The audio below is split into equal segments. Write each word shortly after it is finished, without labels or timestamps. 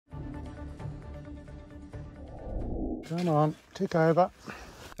Come on, tick over.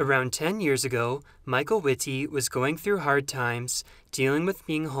 Around 10 years ago, Michael Whitty was going through hard times, dealing with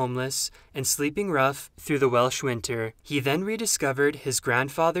being homeless and sleeping rough through the Welsh winter. He then rediscovered his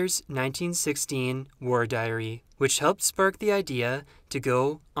grandfather's 1916 war diary, which helped spark the idea to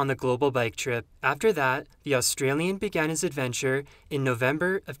go on the global bike trip. After that, the Australian began his adventure in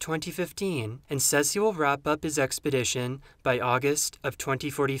November of 2015 and says he will wrap up his expedition by August of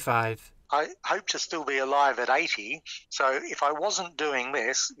 2045. I hope to still be alive at 80. So if I wasn't doing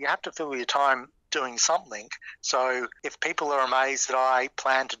this, you have to fill your time doing something. So if people are amazed that I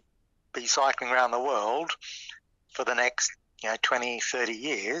plan to be cycling around the world for the next 20, 30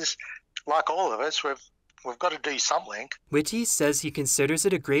 years, like all of us, we've got to do something. Whitty says he considers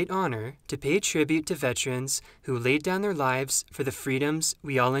it a great honor to pay tribute to veterans who laid down their lives for the freedoms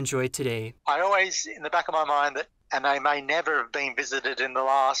we all enjoy today. I always, in the back of my mind, and they may never have been visited in the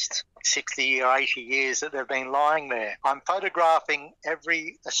last 60 or 80 years that they've been lying there. I'm photographing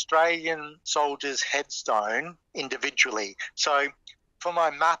every Australian soldier's headstone individually. So for my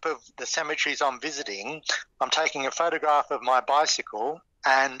map of the cemeteries I'm visiting, I'm taking a photograph of my bicycle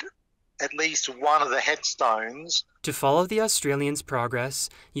and at least one of the headstones. To follow the Australian's progress,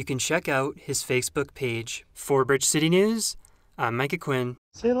 you can check out his Facebook page. For Bridge City News, I'm Micah Quinn.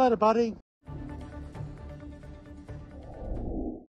 See you later, buddy.